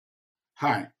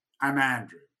Hi, I'm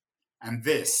Andrew, and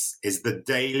this is the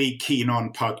Daily Keen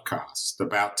On podcast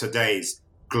about today's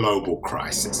global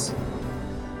crisis.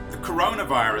 The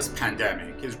coronavirus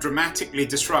pandemic is dramatically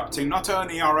disrupting not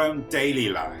only our own daily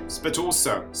lives, but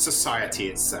also society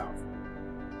itself.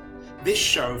 This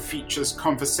show features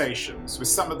conversations with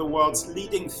some of the world's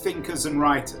leading thinkers and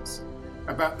writers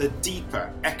about the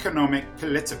deeper economic,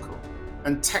 political,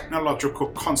 and technological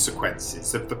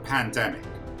consequences of the pandemic.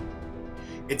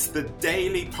 It's the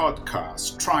daily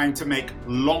podcast trying to make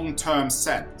long-term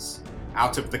sense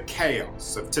out of the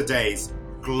chaos of today's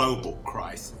global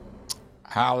crisis.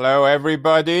 Hello,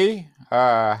 everybody.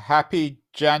 Happy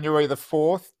January the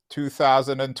 4th,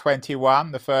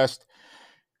 2021, the first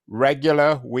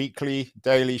regular weekly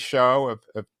daily show of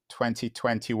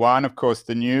 2021. Of course,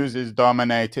 the news is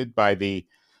dominated by the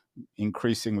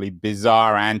increasingly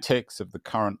bizarre antics of the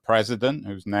current president,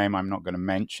 whose name I'm not going to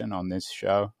mention on this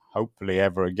show, hopefully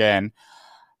ever again.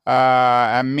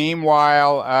 And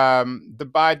meanwhile, the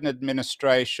Biden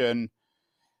administration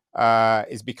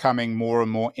is becoming more and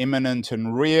more imminent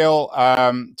and real.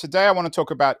 Today, I want to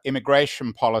talk about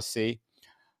immigration policy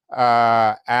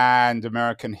and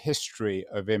American history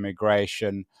of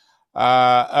immigration.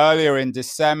 Earlier in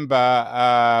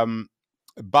December,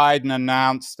 Biden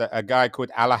announced that a guy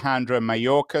called Alejandro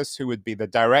Mayorkas, who would be the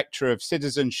director of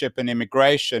citizenship and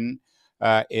immigration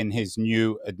in his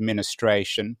new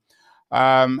administration.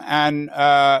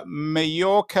 Mayorkas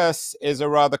is a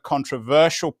rather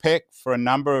controversial pick for a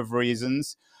number of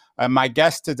reasons. My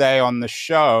guest today on the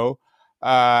show,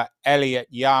 Elliot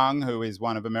Young, who is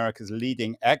one of America's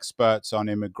leading experts on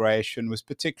immigration, was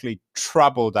particularly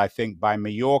troubled, I think, by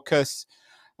Mayorkas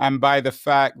and by the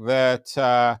fact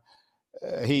that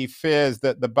he fears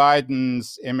that the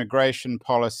Biden's immigration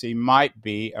policy might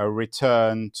be a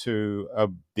return to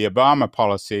the Obama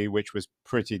policy, which was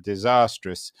pretty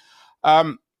disastrous.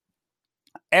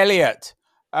 Elliot,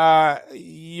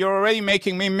 you're already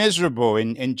making me miserable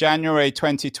in January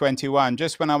 2021.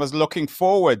 Just when I was looking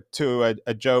forward to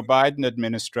a Joe Biden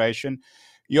administration,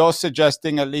 you're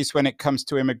suggesting, at least when it comes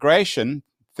to immigration,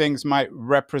 things might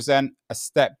represent a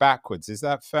step backwards. Is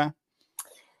that fair?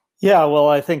 Yeah, well,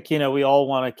 I think, we all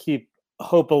want to keep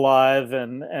hope alive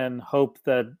and hope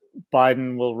that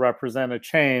Biden will represent a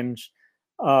change.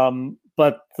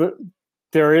 But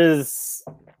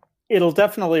it'll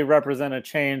definitely represent a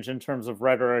change in terms of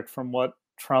rhetoric from what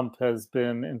Trump has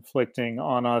been inflicting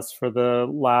on us for the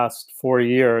last 4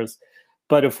 years.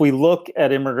 But if we look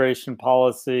at immigration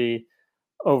policy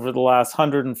over the last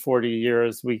 140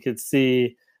 years, we could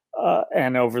see,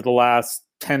 and over the last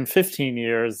 10, 15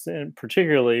 years, and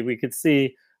particularly, we could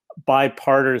see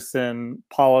bipartisan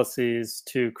policies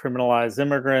to criminalize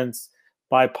immigrants,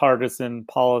 bipartisan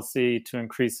policy to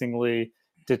increasingly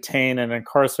detain and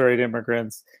incarcerate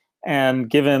immigrants.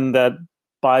 And given that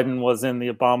Biden was in the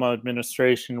Obama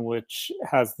administration, which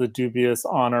has the dubious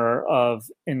honor of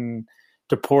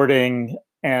deporting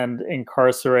and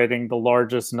incarcerating the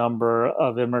largest number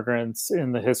of immigrants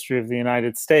in the history of the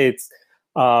United States,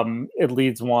 it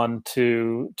leads one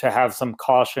to have some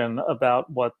caution about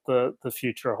what the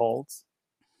future holds.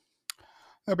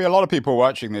 There'll be a lot of people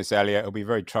watching this, Elliot, who'll be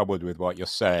very troubled with what you're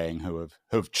saying,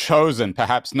 who've chosen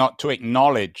perhaps not to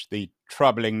acknowledge the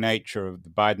troubling nature of the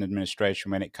Biden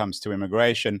administration when it comes to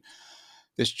immigration.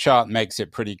 This chart makes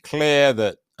it pretty clear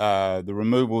that the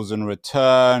removals and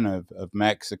return of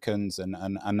Mexicans and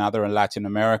other Latin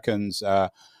Americans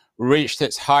reached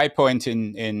its high point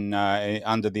in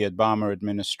under the Obama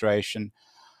administration.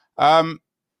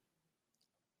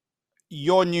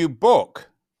 Your new book,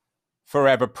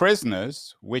 Forever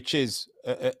Prisoners, which is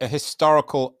a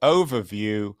historical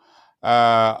overview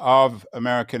of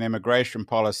American immigration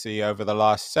policy over the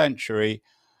last century,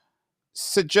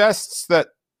 suggests that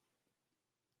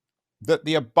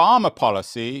the Obama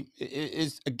policy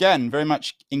is, again, very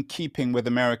much in keeping with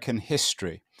American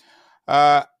history.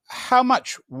 How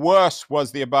much worse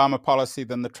was the Obama policy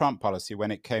than the Trump policy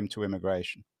when it came to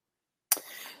immigration?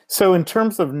 So in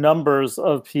terms of numbers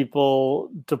of people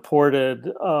deported,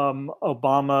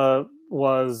 Obama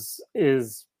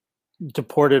is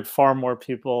deported far more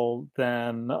people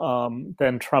than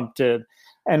Trump did.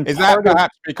 And is that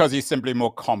perhaps because he's simply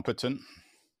more competent?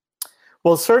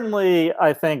 Well, certainly,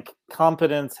 I think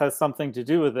competence has something to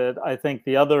do with it. I think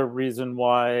the other reason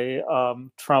why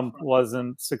Trump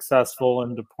wasn't successful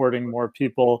in deporting more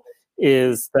people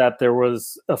is that there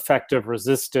was effective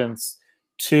resistance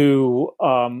to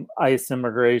ICE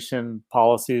immigration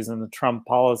policies and the Trump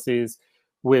policies,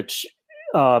 which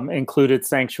included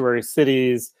sanctuary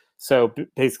cities. So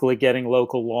basically getting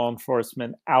local law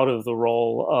enforcement out of the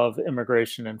role of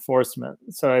immigration enforcement.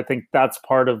 So I think that's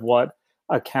part of what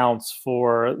accounts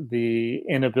for the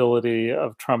inability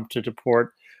of Trump to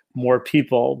deport more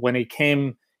people. When he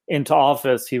came into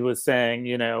office, he was saying,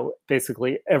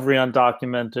 basically every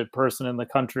undocumented person in the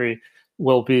country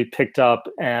will be picked up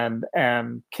and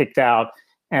kicked out.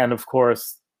 And of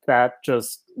course, that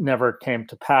just never came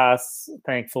to pass,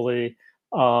 thankfully.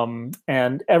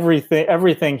 And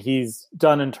everything he's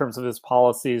done in terms of his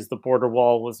policies, the border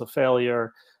wall was a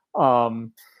failure.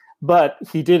 But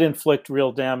he did inflict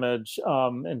real damage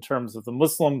in terms of the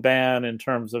Muslim ban, in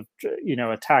terms of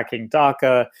attacking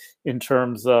DACA, in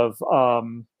terms of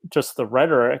just the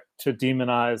rhetoric to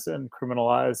demonize and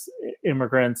criminalize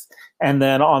immigrants. And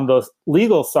then on the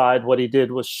legal side, what he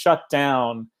did was shut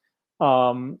down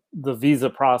the visa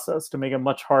process to make it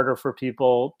much harder for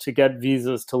people to get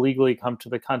visas to legally come to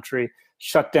the country,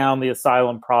 shut down the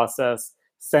asylum process,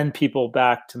 send people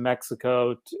back to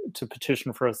Mexico to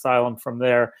petition for asylum from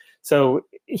there. So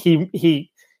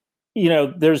he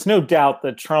there's no doubt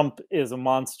that Trump is a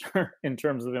monster in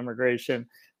terms of immigration.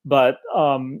 But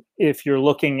if you're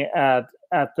looking at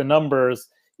the numbers,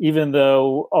 even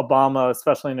though Obama,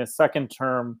 especially in his second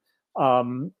term,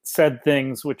 said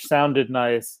things which sounded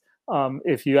nice,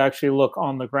 if you actually look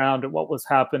on the ground at what was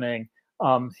happening,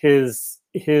 his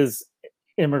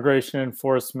immigration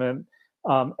enforcement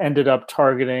ended up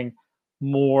targeting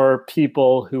more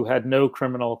people who had no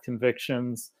criminal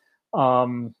convictions,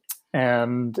 and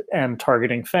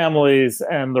targeting families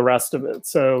and the rest of it.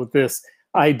 So this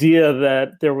idea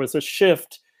that there was a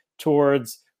shift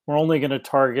towards we're only going to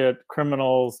target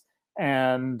criminals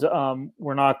and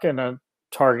we're not going to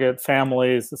target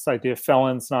families, this idea of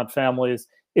felons, not families,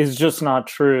 is just not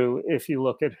true if you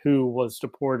look at who was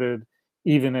deported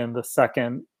even in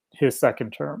his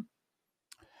second term.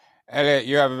 Elliot,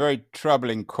 you have a very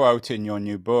troubling quote in your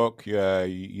new book.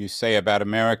 You say about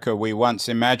America, we once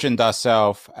imagined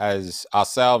ourselves as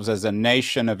a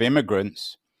nation of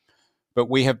immigrants, but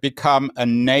we have become a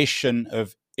nation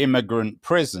of immigrant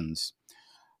prisons.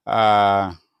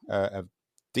 A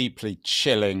deeply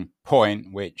chilling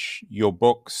point, which your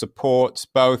book supports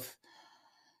both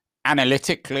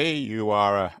analytically. You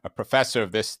are a professor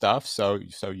of this stuff, so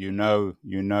you know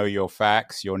your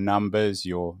facts, your numbers,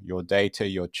 your data,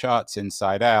 your charts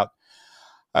inside out.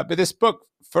 But this book,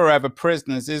 Forever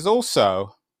Prisoners, is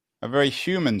also a very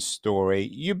human story.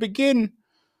 You begin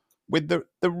with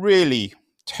the really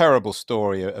terrible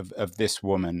story of this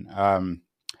woman,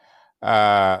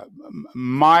 Mayra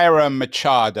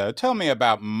Machado. Tell me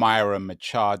about Mayra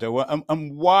Machado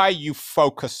and why you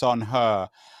focus on her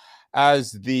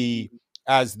as the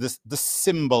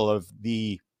symbol of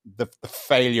the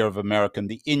failure of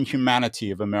the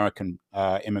inhumanity of American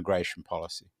immigration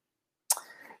policy.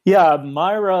 Yeah,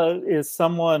 Mayra is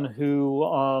someone who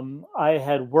I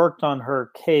had worked on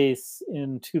her case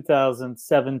in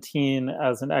 2017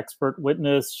 as an expert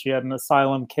witness. She had an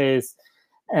asylum case,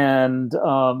 and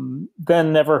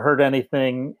then never heard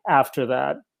anything after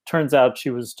that. Turns out she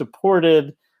was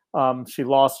deported. She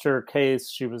lost her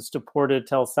case. She was deported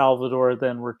to El Salvador,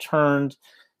 then returned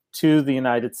to the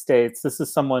United States. This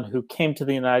is someone who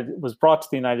was brought to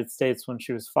the United States when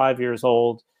she was 5 years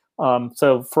old.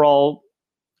 So for all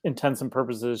intents and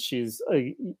purposes, she's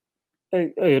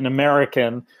an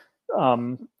American,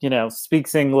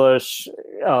 speaks English,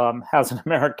 has an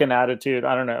American attitude.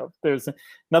 I don't know. There's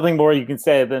nothing more you can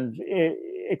say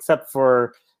except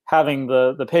for having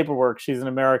the paperwork. She's an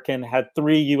American, had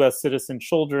 3 U.S. citizen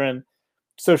children.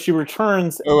 So she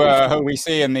returns. Who we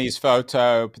see in these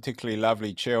photos, particularly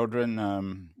lovely children.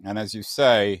 And as you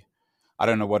say, I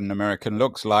don't know what an American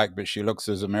looks like, but she looks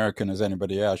as American as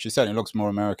anybody else. She certainly looks more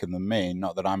American than me.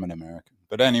 Not that I'm an American.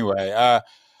 But anyway.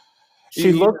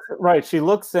 She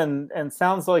looks and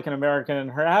sounds like an American.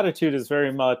 And her attitude is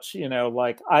very much,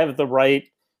 like, I have the right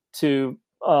to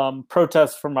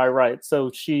protest for my rights.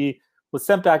 So she was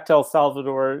sent back to El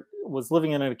Salvador, was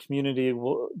living in a community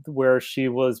where she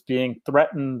was being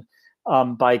threatened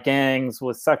by gangs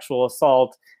with sexual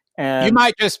assault. And you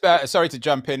might just, sorry to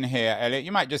jump in here, Elliot,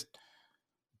 you might just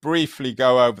briefly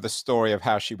go over the story of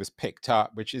how she was picked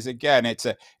up, which is, again, it's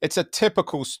a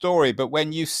typical story, but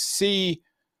when you see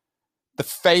the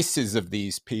faces of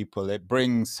these people, it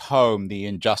brings home the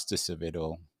injustice of it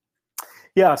all.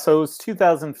 Yeah, so it was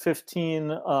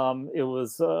 2015. It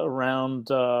was around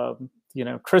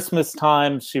Christmas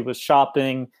time. She was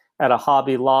shopping at a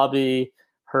Hobby Lobby.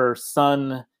 Her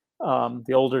son,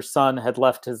 the older son, had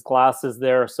left his glasses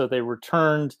there, so they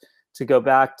returned to go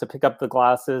back to pick up the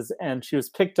glasses, and she was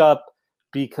picked up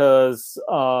because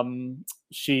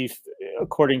she,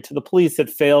 according to the police, had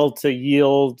failed to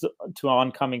yield to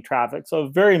oncoming traffic. So a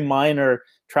very minor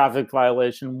traffic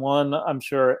violation, one I'm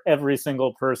sure every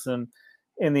single person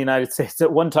in the United States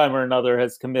at one time or another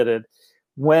has committed.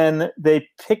 When they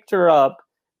picked her up,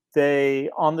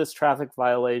 on this traffic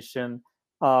violation,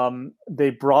 they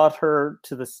brought her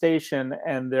to the station,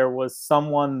 and there was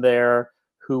someone there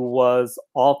who was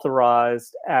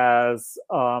authorized as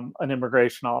an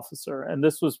immigration officer. And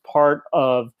this was part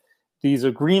of these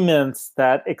agreements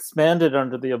that expanded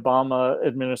under the Obama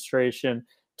administration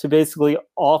to basically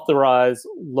authorize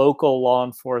local law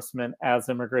enforcement as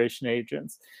immigration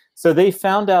agents. So they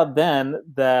found out then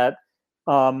that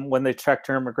when they checked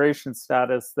her immigration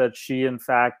status, that she in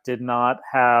fact did not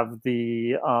have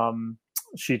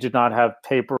she did not have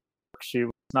paperwork. She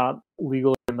was not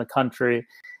legally in the country.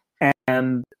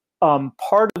 And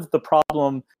part of the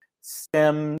problem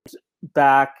stemmed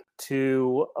back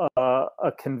to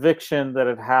a conviction that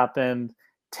had happened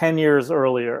 10 years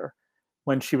earlier.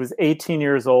 When she was 18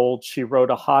 years old, she wrote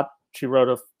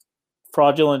a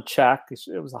fraudulent check.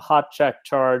 It was a hot check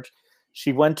charge.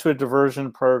 She went to a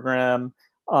diversion program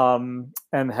and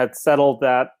had settled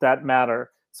that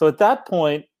matter. So at that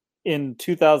point in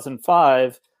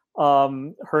 2005,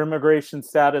 her immigration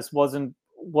status wasn't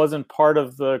part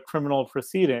of the criminal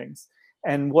proceedings.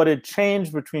 And what had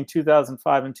changed between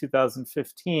 2005 and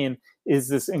 2015 is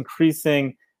this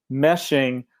increasing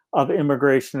meshing of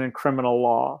immigration and criminal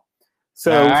law.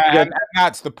 So and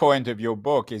that's the point of your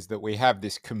book, is that we have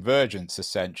this convergence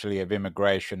essentially of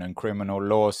immigration and criminal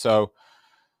law. So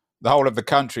the whole of the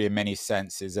country in many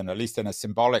senses, and at least in a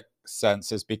symbolic sense,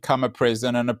 has become a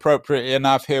prison. And appropriately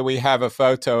enough, here we have a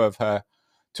photo of her,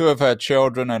 two of her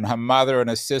children and her mother and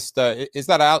her sister. Is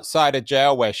that outside a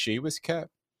jail where she was kept?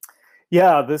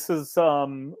 Yeah, this is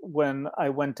when I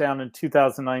went down in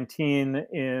 2019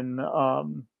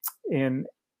 in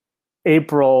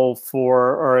April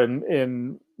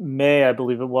in May, I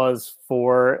believe it was,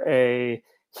 for a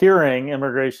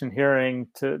immigration hearing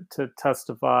to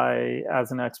testify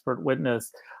as an expert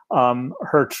witness.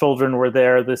 Her children were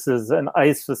there. This is an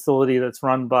ICE facility that's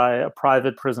run by a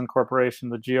private prison corporation,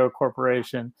 the GEO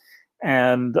Corporation.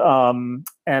 And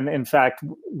in fact,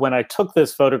 when I took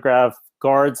this photograph,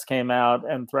 guards came out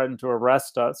and threatened to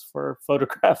arrest us for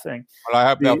photographing. Well, I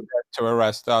hope they'll to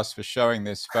arrest us for showing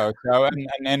this photo.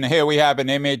 And here we have an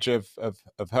image of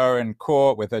her in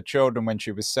court with her children when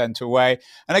she was sent away.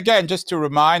 And again, just to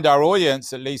remind our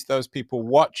audience, at least those people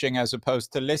watching as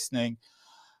opposed to listening,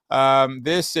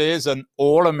 this is an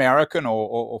all-American,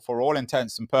 or for all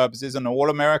intents and purposes, an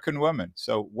all-American woman.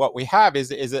 So what we have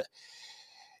is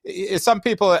some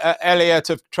people, Elliot,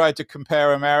 have tried to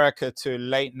compare America to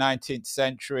late 19th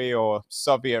century or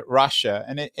Soviet Russia.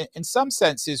 And in some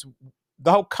senses,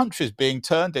 the whole country is being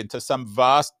turned into some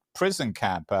vast prison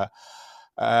camp,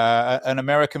 an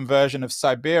American version of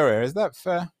Siberia. Is that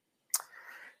fair?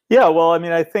 Yeah, well, I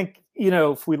mean, I think,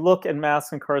 if we look at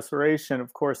mass incarceration,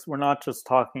 of course, we're not just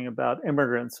talking about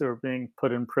immigrants who are being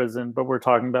put in prison, but we're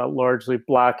talking about largely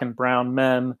Black and brown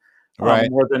men.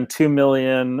 Right. More than 2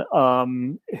 million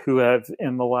who have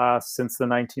since the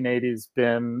 1980s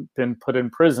been put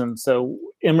in prison. So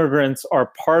immigrants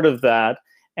are part of that.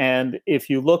 And if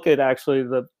you look at actually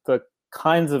the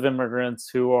kinds of immigrants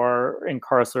who are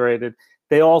incarcerated,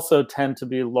 they also tend to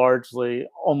be largely,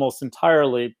 almost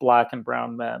entirely, Black and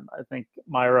brown men. I think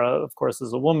Myra, of course,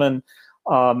 as a woman,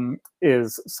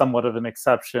 is somewhat of an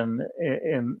exception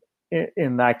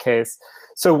in that case.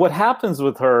 So what happens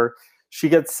with her? She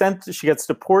gets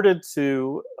deported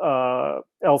to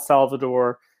El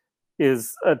Salvador,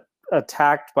 is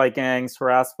attacked by gangs,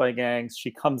 harassed by gangs. She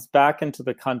comes back into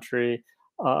the country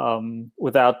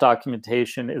without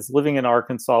documentation, is living in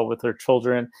Arkansas with her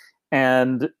children,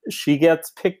 and she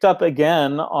gets picked up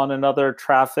again on another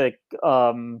traffic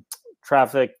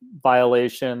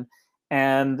violation.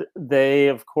 And they,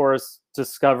 of course,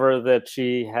 discover that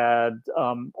she had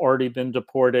already been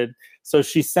deported. So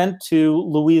she's sent to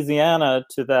Louisiana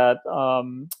to that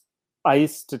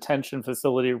ICE detention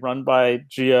facility run by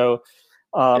GEO.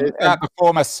 Is that the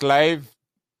former slave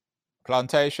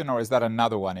plantation, or is that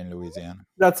another one in Louisiana?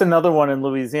 That's another one in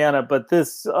Louisiana. But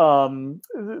this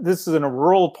is in a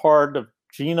rural part of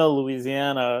Jena,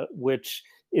 Louisiana, which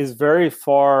is very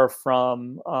far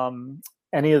from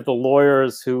any of the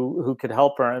lawyers who could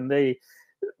help her. And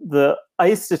the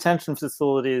ICE detention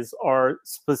facilities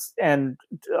and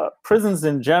prisons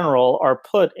in general are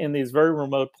put in these very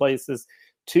remote places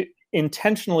to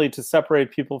intentionally to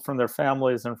separate people from their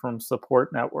families and from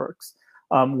support networks.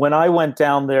 When I went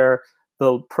down there,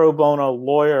 the pro bono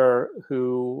lawyer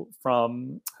who's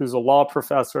a law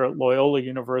professor at Loyola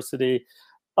University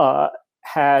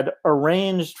had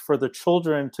arranged for the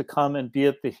children to come and be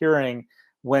at the hearing.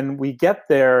 When we get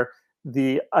there,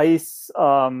 the ICE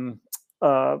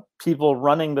people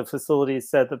running the facility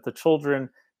said that the children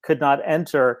could not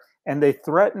enter, and they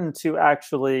threatened to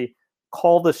actually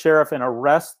call the sheriff and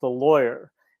arrest the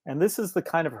lawyer. And this is the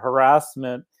kind of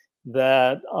harassment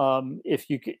that if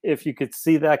you could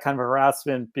see that kind of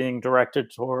harassment being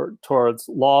directed towards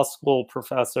law school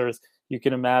professors, you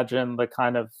can imagine the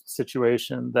kind of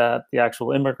situation that the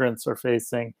actual immigrants are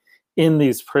facing in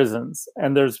these prisons.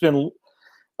 And there's been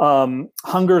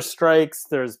hunger strikes.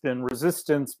 There's been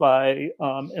resistance by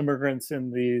immigrants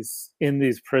in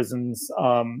these prisons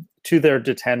to their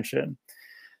detention.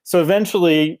 So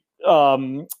eventually,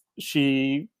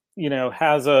 she,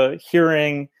 has a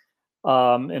hearing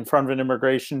in front of an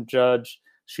immigration judge.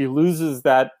 She loses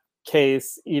that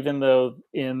case, even though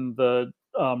in the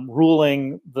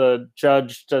ruling, the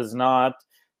judge does not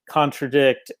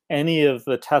contradict any of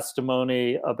the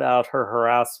testimony about her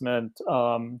harassment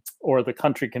or the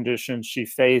country conditions she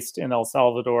faced in El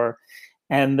Salvador.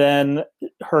 And then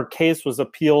her case was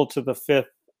appealed to the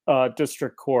Fifth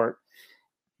District Court.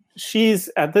 She's,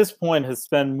 at this point, has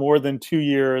spent more than 2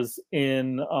 years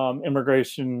in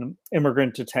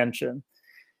immigrant detention.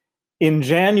 In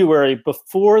January,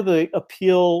 before the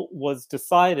appeal was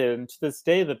decided, and to this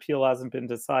day the appeal hasn't been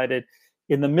decided,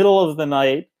 in the middle of the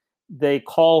night, they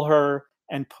call her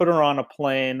and put her on a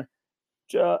plane,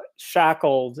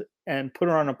 shackled, and put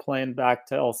her on a plane back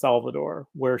to El Salvador,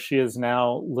 where she is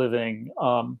now living,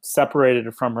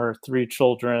 separated from her 3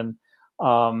 children,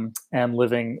 and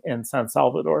living in San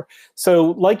Salvador.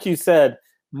 So, like you said,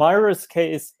 Mayra's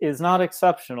case is not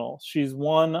exceptional. She's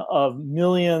one of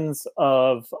millions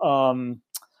of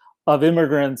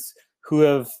immigrants who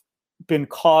have been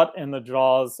caught in the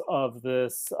jaws of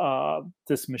this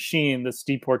machine, this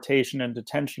deportation and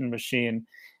detention machine.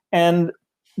 And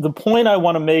the point I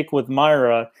want to make with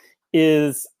Mayra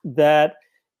is that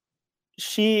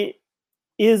she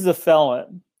is a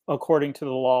felon according to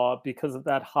the law because of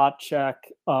that hot check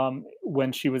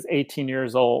when she was 18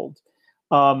 years old.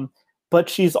 But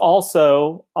she's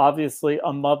also obviously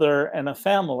a mother and a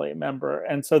family member.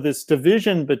 And so this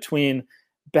division between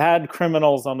bad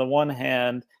criminals on the one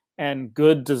hand and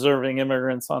good deserving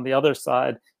immigrants on the other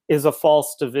side is a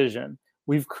false division.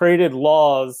 We've created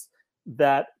laws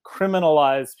that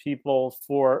criminalize people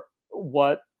for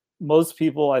what most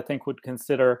people, I think, would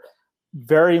consider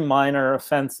very minor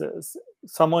offenses.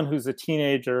 Someone who's a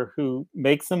teenager who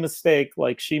makes a mistake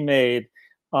like she made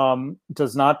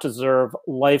does not deserve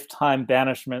lifetime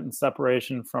banishment and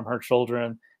separation from her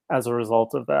children as a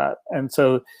result of that. And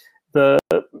so the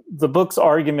book's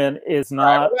argument is not...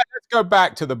 Right, well, let's go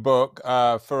back to the book,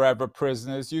 Forever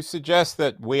Prisoners. You suggest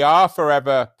that we are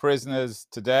forever prisoners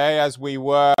today as we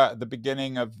were at the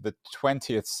beginning of the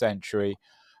 20th century.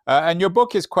 And your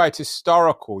book is quite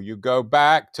historical. You go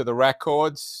back to the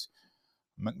records,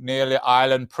 McNeil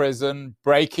Island Prison,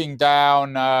 breaking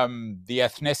down the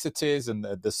ethnicities and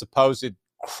the supposed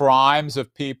crimes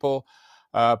of people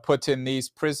put in these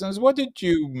prisons. What did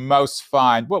you most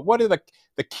find? What are the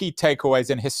key takeaways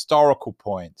and historical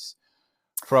points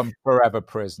from Forever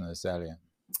Prisoners, Elliot?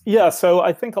 Yeah, so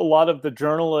I think a lot of the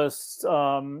journalists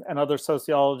and other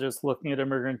sociologists looking at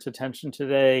immigrant detention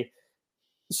today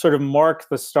sort of mark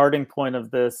the starting point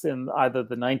of this in either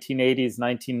the 1980s,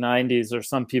 1990s, or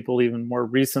some people even more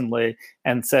recently,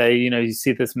 and say, you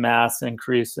see this mass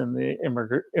increase in the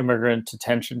immigrant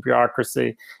detention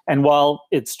bureaucracy. And while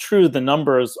it's true the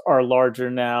numbers are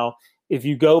larger now, if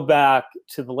you go back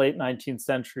to the late 19th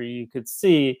century, you could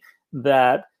see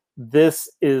that this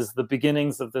is the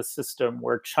beginnings of the system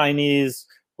where Chinese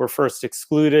were first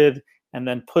excluded and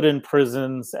then put in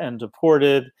prisons and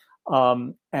deported.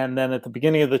 And then at the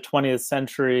beginning of the 20th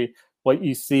century, what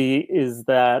you see is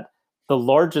that the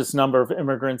largest number of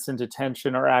immigrants in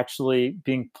detention are actually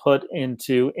being put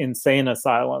into insane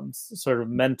asylums, sort of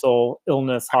mental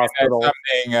illness hospitals.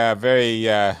 Something very,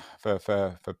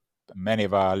 for many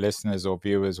of our listeners or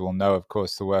viewers will know, of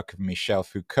course, the work of Michel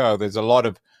Foucault. There's a lot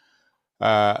of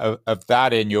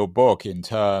that in your book in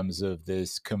terms of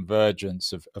this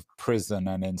convergence of prison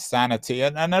and insanity.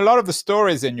 And a lot of the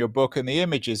stories in your book and the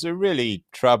images are really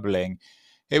troubling.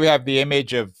 Here we have the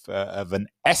image of an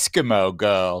Eskimo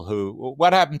girl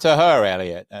what happened to her,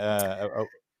 Elliot?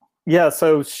 Yeah,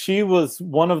 so she was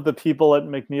one of the people at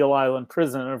McNeil Island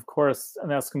Prison. And of course, an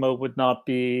Eskimo would not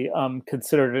be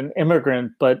considered an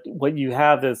immigrant, but what you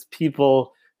have is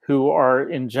people who are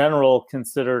in general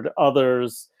considered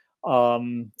others.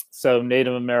 So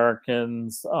Native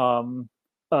Americans,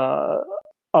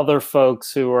 other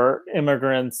folks who are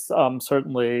immigrants,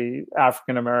 certainly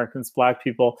African Americans, Black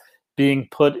people, being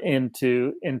put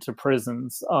into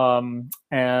prisons.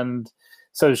 And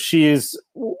so she's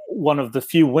one of the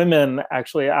few women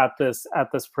actually at this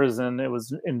prison. It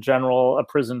was in general a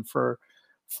prison for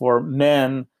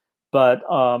men, but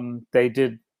they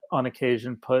did on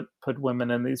occasion put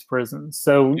women in these prisons.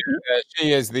 So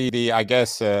she is the I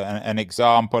guess an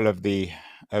example of the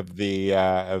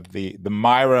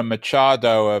Myra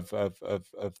Machado of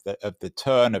the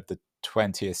turn of the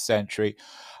 20th century.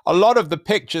 A lot of the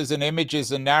pictures and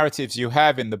images and narratives you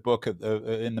have in the book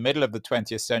in the middle of the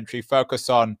 20th century focus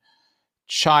on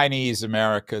Chinese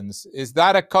Americans. Is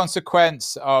that a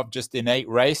consequence of just innate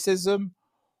racism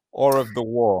or of the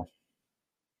war?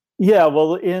 Yeah,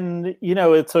 well,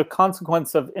 it's a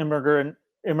consequence of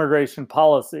immigration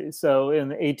policy. So in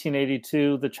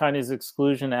 1882, the Chinese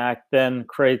Exclusion Act then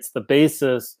creates the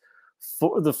basis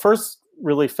for the first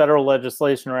really federal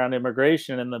legislation around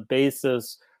immigration and the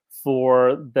basis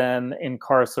for then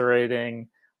incarcerating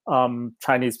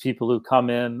Chinese people who come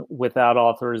in without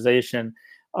authorization.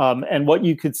 And what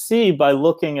you could see by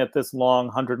looking at this long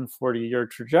 140-year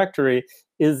trajectory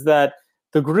is that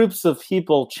the groups of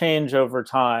people change over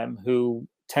time who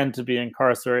tend to be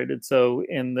incarcerated. So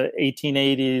in the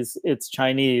 1880s, it's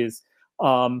Chinese.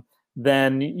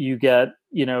 Then you get,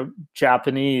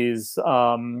 Japanese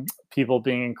people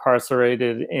being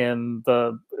incarcerated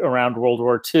around World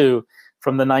War II.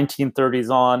 From the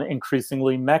 1930s on,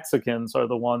 increasingly Mexicans are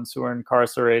the ones who are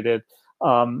incarcerated.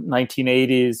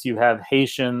 1980s, you have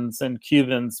Haitians and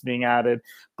Cubans being added.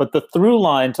 But the through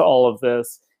line to all of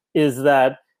this is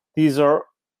that these are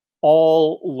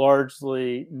all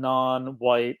largely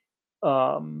non-white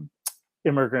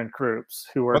immigrant groups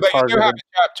who are targeted. You have a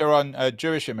chapter on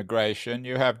Jewish immigration.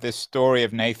 You have this story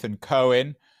of Nathan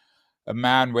Cohen, a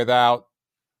man without,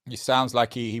 he sounds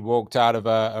like he walked out of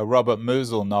a Robert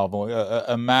Musil novel,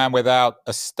 a man without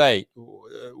a state.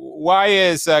 Why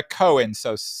is Cohen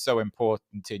so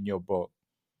important in your book?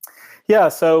 Yeah,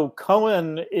 so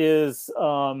Cohen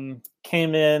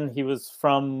came in, he was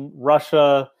from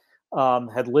Russia,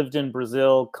 had lived in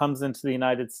Brazil, comes into the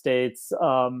United States,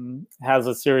 has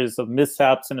a series of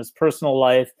mishaps in his personal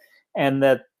life, and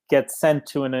that gets sent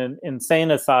to an insane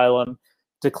asylum,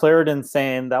 declared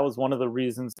insane. That was one of the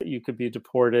reasons that you could be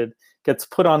deported. Gets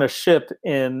put on a ship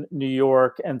in New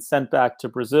York and sent back to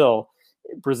Brazil.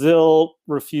 Brazil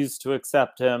refused to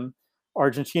accept him.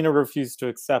 Argentina refused to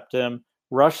accept him.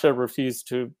 Russia refused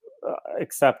to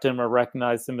accept him or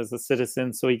recognize him as a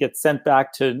citizen. So he gets sent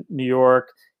back to New York,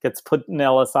 gets put in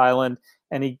Ellis Island,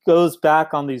 and he goes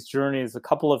back on these journeys a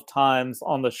couple of times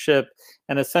on the ship.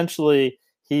 And essentially,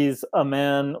 he's a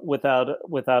man without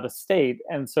a state.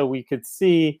 And so we could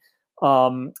see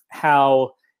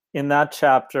how in that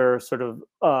chapter, sort of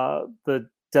the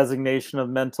designation of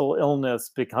mental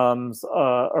illness becomes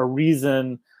a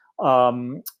reason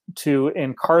to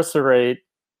incarcerate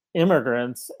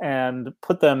immigrants and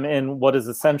put them in what is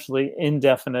essentially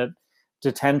indefinite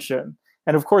detention.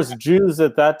 And of course, Jews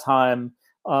at that time,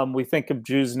 we think of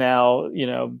Jews now,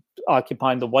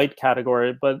 occupying the white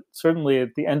category, but certainly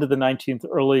at the end of the 19th,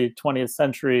 early 20th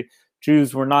century,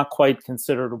 Jews were not quite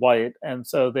considered white. And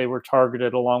so they were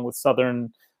targeted along with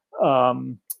Southern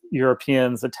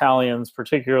Europeans, Italians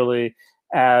particularly,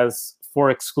 as for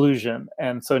exclusion.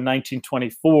 And so in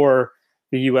 1924,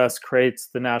 the US creates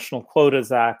the National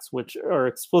Quotas Acts, which are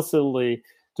explicitly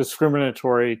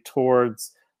discriminatory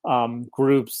towards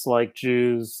groups like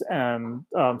Jews and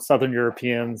Southern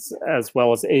Europeans, as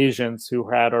well as Asians who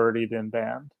had already been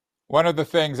banned. One of the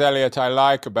things, Elliot, I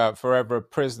like about Forever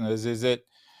Prisoners is it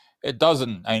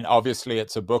doesn't, I mean, obviously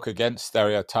it's a book against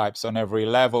stereotypes on every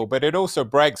level, but it also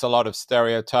breaks a lot of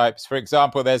stereotypes. For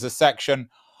example, there's a section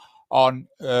on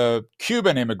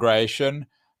Cuban immigration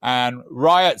and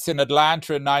riots in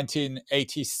Atlanta in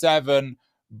 1987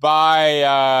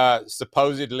 by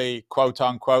supposedly, quote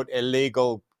unquote,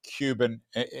 illegal Cuban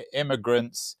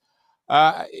immigrants.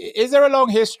 Is there a long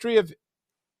history of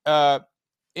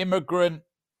immigrant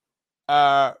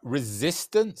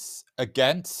resistance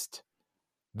against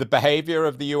the behavior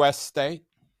of the U.S. state?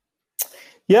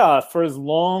 Yeah, for as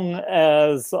long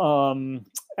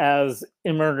as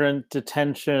immigrant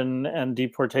detention and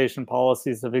deportation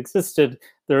policies have existed,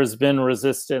 there's been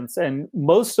resistance. And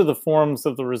most of the forms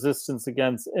of the resistance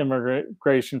against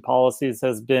immigration policies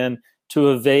has been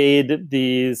to evade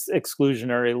these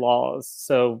exclusionary laws.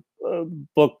 So a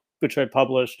book which I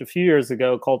published a few years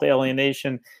ago called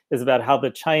Alienation is about how the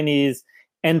Chinese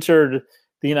entered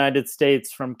the United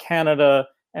States from Canada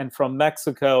and from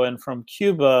Mexico and from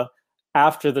Cuba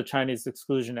after the Chinese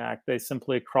Exclusion Act. They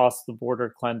simply crossed the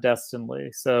border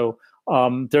clandestinely. So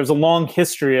there's a long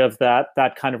history of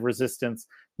that kind of resistance.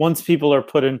 Once people are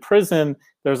put in prison,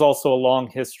 there's also a long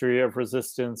history of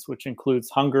resistance, which includes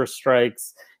hunger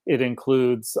strikes It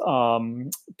includes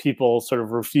people sort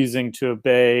of refusing to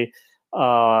obey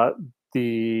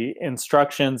the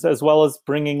instructions, as well as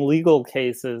bringing legal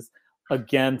cases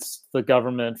against the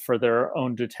government for their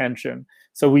own detention.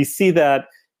 So we see that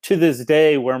to this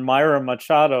day, where Mayra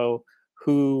Machado,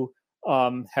 who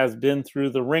has been through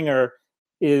the ringer,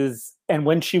 and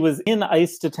when she was in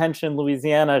ICE detention in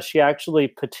Louisiana, she actually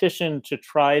petitioned to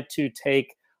try to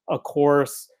take a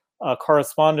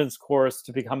correspondence course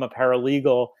to become a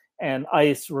paralegal, and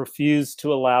ICE refused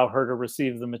to allow her to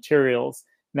receive the materials.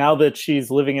 Now that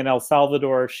she's living in El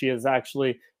Salvador, she has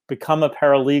actually become a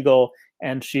paralegal,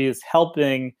 and she is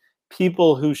helping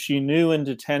people who she knew in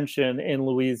detention in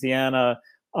Louisiana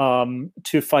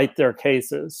to fight their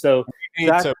cases. So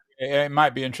it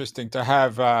might be interesting to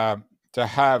have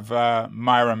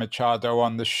Mayra Machado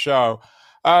on the show.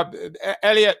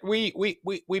 Elliot,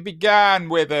 we began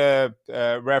with a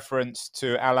reference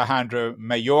to Alejandro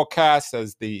Mayorkas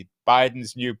as the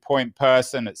Biden's new point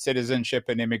person at citizenship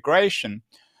and immigration,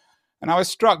 and I was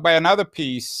struck by another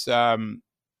piece earlier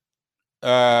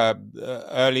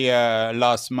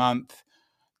last month.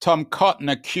 Tom Cotton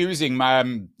accusing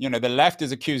the left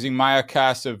is accusing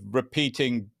Mayorkas of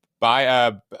repeating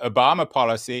Obama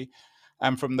policy.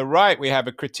 And from the right, we have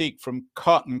a critique from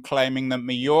Cotton claiming that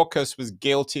Mayorkas was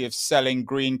guilty of selling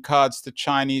green cards to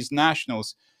Chinese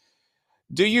nationals.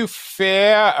 Do you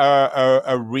fear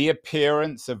a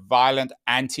reappearance of violent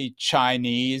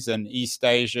anti-Chinese and East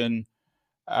Asian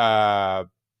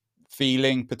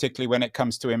feeling, particularly when it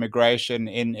comes to immigration,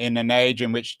 in an age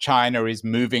in which China is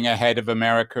moving ahead of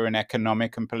America in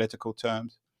economic and political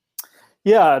terms?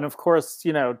 Yeah, and of course,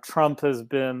 Trump has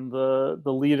been the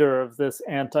leader of this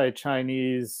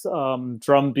anti-Chinese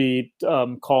drumbeat,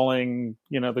 calling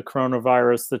the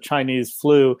coronavirus the Chinese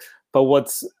flu. But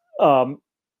what's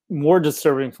more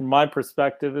disturbing from my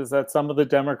perspective is that some of the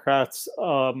Democrats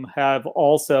have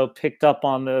also picked up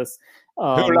on this.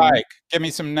 Who Give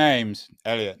me some names,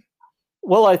 Elliot.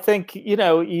 Well, I think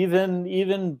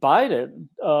even Biden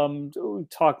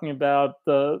talking about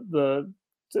the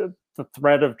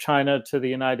threat of China to the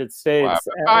United States.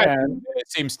 And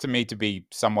it seems to me to be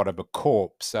somewhat of a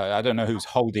corpse. I don't know who's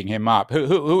holding him up.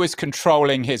 Who is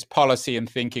controlling his policy and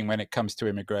thinking when it comes to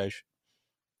immigration?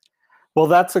 Well,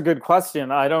 that's a good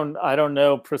question. I don't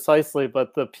know precisely,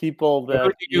 but the people that...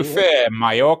 Who do you fear,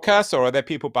 Mayorkas, or are there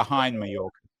people behind Mayorkas?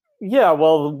 Yeah,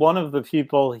 well, one of the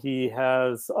people he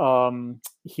has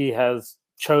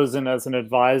chosen as an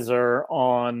advisor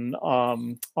on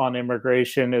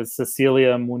immigration is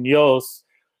Cecilia Munoz,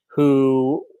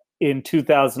 who in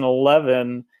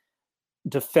 2011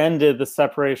 defended the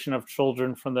separation of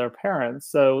children from their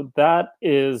parents. So that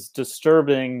is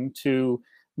disturbing to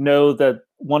know that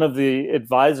one of the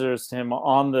advisors to him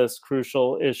on this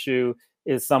crucial issue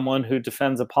is someone who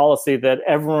defends a policy that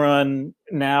everyone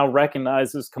now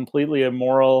recognizes completely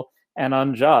immoral and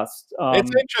unjust.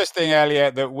 It's interesting,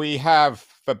 Elliot, that we have,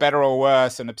 for better or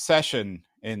worse, an obsession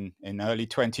in early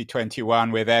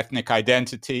 2021 with ethnic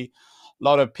identity. A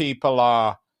lot of people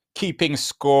are keeping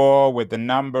score with the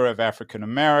number of African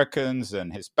Americans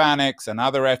and Hispanics and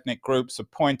other ethnic groups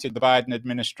appointed the Biden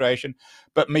administration.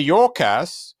 But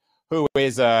Mayorkas, who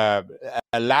is a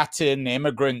Latin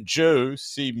immigrant Jew,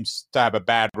 seems to have a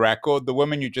bad record. The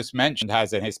woman you just mentioned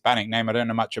has a Hispanic name. I don't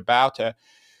know much about her.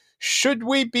 Should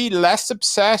we be less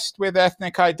obsessed with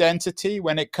ethnic identity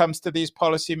when it comes to these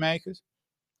policymakers?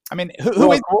 I mean,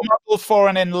 who is the model for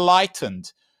an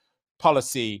enlightened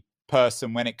policy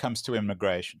person when it comes to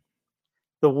immigration?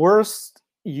 The worst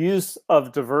use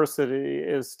of diversity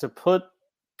is to put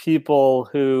people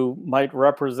who might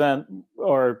represent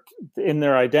or in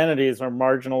their identities are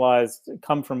marginalized,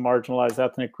 come from marginalized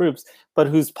ethnic groups, but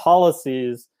whose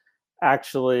policies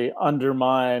actually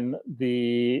undermine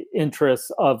the interests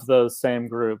of those same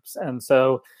groups. And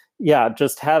so, yeah,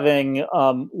 just having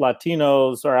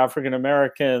Latinos or African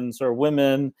Americans or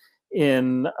women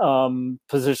in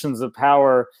positions of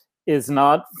power is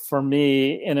not, for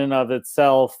me, in and of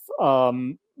itself,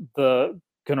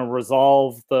 going to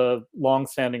resolve the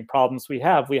longstanding problems we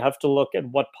have. We have to look at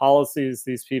what policies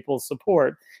these people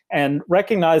support and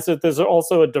recognize that there's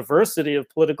also a diversity of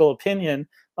political opinion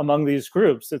among these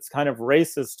groups. It's kind of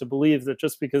racist to believe that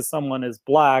just because someone is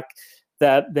Black,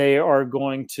 that they are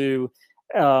going to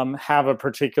have a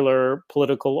particular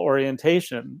political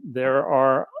orientation. There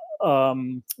are,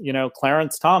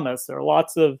 Clarence Thomas. There are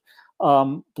lots of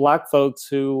Black folks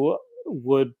who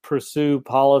would pursue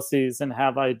policies and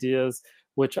have ideas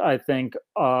which I think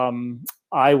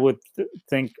I would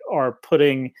think are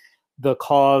putting the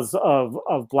cause of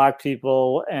Black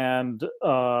people and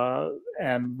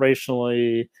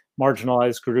racially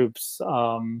marginalized groups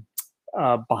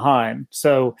behind.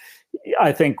 So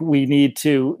I think we need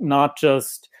to not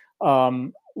just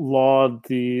laud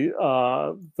the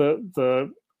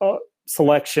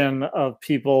selection of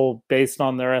people based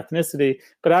on their ethnicity,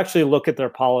 but actually look at their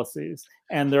policies.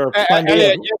 And there are plenty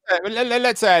Elliot,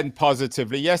 let's end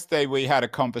positively. Yesterday, we had a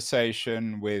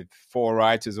conversation with 4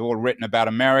 writers, all written about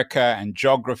America and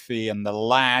geography and the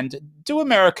land. Do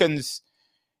Americans,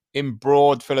 in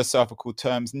broad philosophical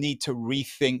terms, need to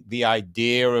rethink the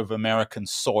idea of American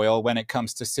soil when it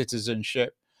comes to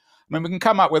citizenship? I mean, we can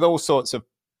come up with all sorts of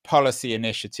policy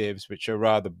initiatives, which are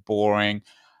rather boring.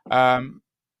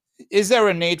 Is there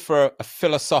a need for a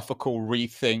philosophical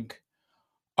rethink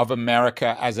of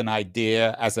America as an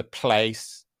idea, as a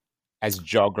place, as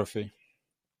geography?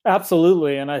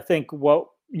 Absolutely. And I think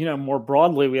more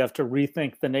broadly, we have to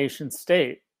rethink the nation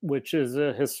state, which is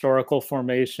a historical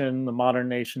formation, the modern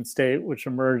nation state, which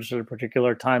emerged at a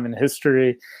particular time in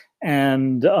history.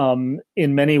 And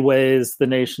in many ways, the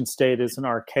nation state is an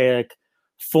archaic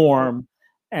form.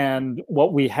 And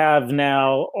what we have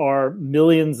now are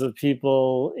millions of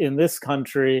people in this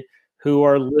country who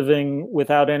are living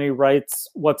without any rights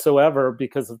whatsoever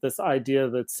because of this idea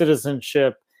that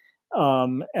citizenship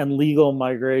and legal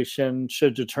migration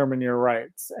should determine your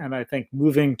rights. And I think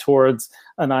moving towards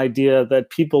an idea that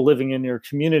people living in your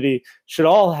community should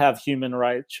all have human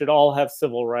rights, should all have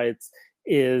civil rights,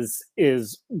 is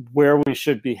where we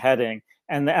should be heading.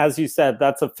 And as you said,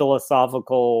 that's a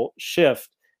philosophical shift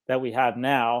that we have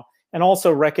now. And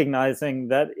also recognizing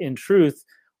that in truth,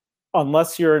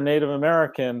 unless you're a Native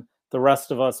American, the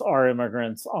rest of us are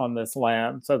immigrants on this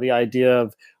land. So the idea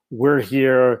of we're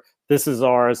here, this is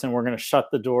ours, and we're going to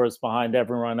shut the doors behind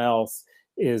everyone else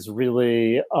is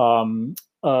really a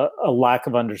lack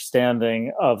of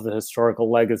understanding of the historical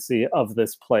legacy of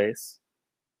this place.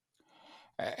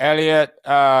 Elliot,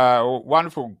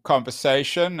 wonderful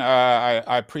conversation.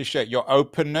 I appreciate your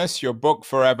openness. Your book,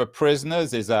 Forever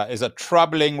Prisoners, is a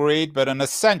troubling read, but an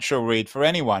essential read for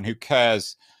anyone who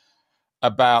cares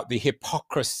about the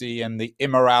hypocrisy and the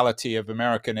immorality of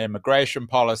American immigration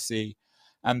policy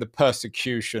and the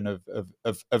persecution of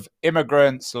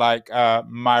immigrants like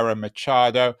Mayra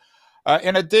Machado.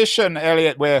 In addition,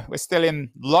 Elliot, we're still in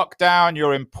lockdown.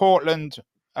 You're in Portland,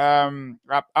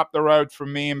 up the road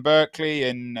from me in Berkeley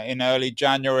in early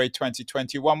January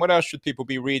 2021. What else should people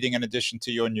be reading in addition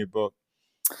to your new book?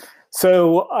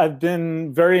 So I've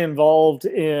been very involved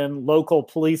in local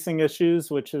policing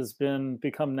issues, which has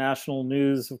become national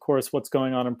news. Of course, what's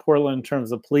going on in Portland in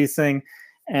terms of policing.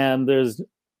 And there's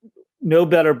no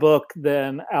better book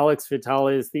than Alex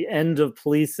Vitale's The End of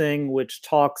Policing, which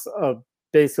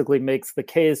basically makes the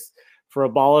case for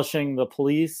abolishing the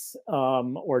police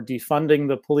or defunding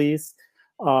the police.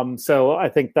 So I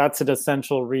think that's an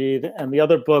essential read. And the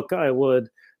other book I would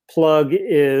plug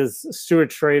is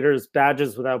Stuart Schrader's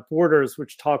Badges Without Borders,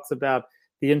 which talks about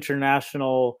the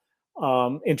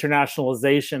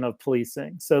internationalization of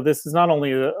policing. So this is not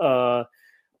only a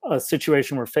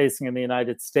situation we're facing in the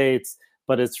United States,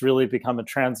 but it's really become a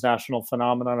transnational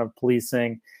phenomenon of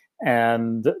policing.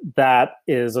 And that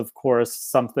is, of course,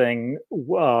 something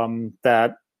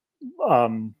that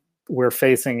we're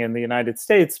facing in the United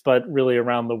States, but really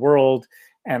around the world.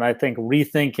 And I think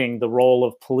rethinking the role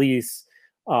of police,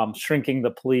 shrinking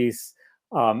the police,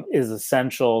 is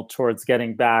essential towards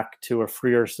getting back to a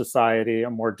freer society, a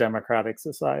more democratic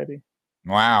society.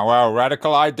 Wow. Well,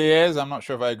 radical ideas. I'm not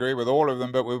sure if I agree with all of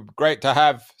them, but we're great to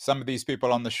have some of these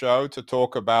people on the show to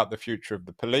talk about the future of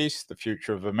the police, the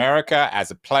future of America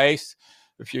as a place,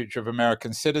 the future of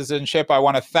American citizenship. I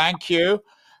want to thank you,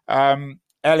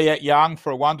 Elliot Young,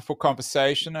 for a wonderful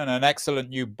conversation and an excellent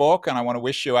new book. And I want to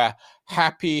wish you a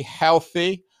happy,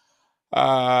 healthy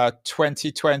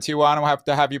 2021. We'll have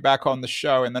to have you back on the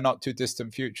show in the not too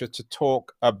distant future to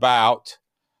talk about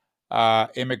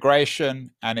immigration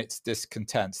and its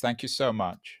discontents. Thank you so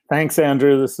much. Thanks,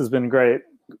 Andrew. This has been great.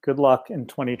 Good luck in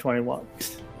 2021.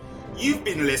 You've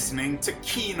been listening to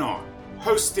Keen On,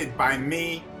 hosted by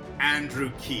me,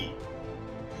 Andrew Keen.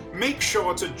 Make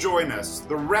sure to join us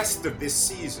the rest of this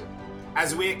season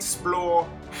as we explore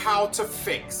how to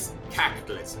fix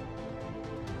capitalism.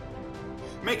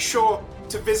 Make sure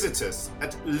to visit us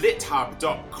at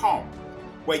lithub.com,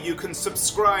 where you can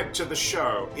subscribe to the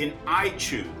show in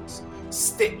iTunes,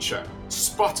 Stitcher,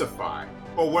 Spotify,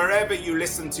 or wherever you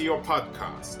listen to your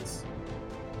podcasts.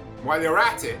 While you're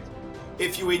at it,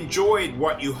 if you enjoyed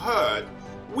what you heard,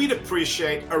 we'd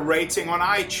appreciate a rating on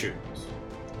iTunes.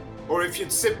 Or if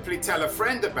you'd simply tell a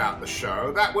friend about the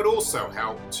show, that would also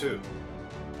help too.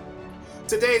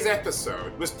 Today's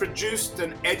episode was produced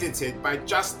and edited by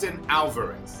Justin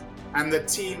Alvarez and the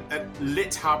team at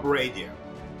LitHub Radio.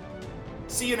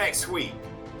 See you next week,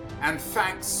 and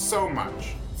thanks so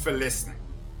much for listening.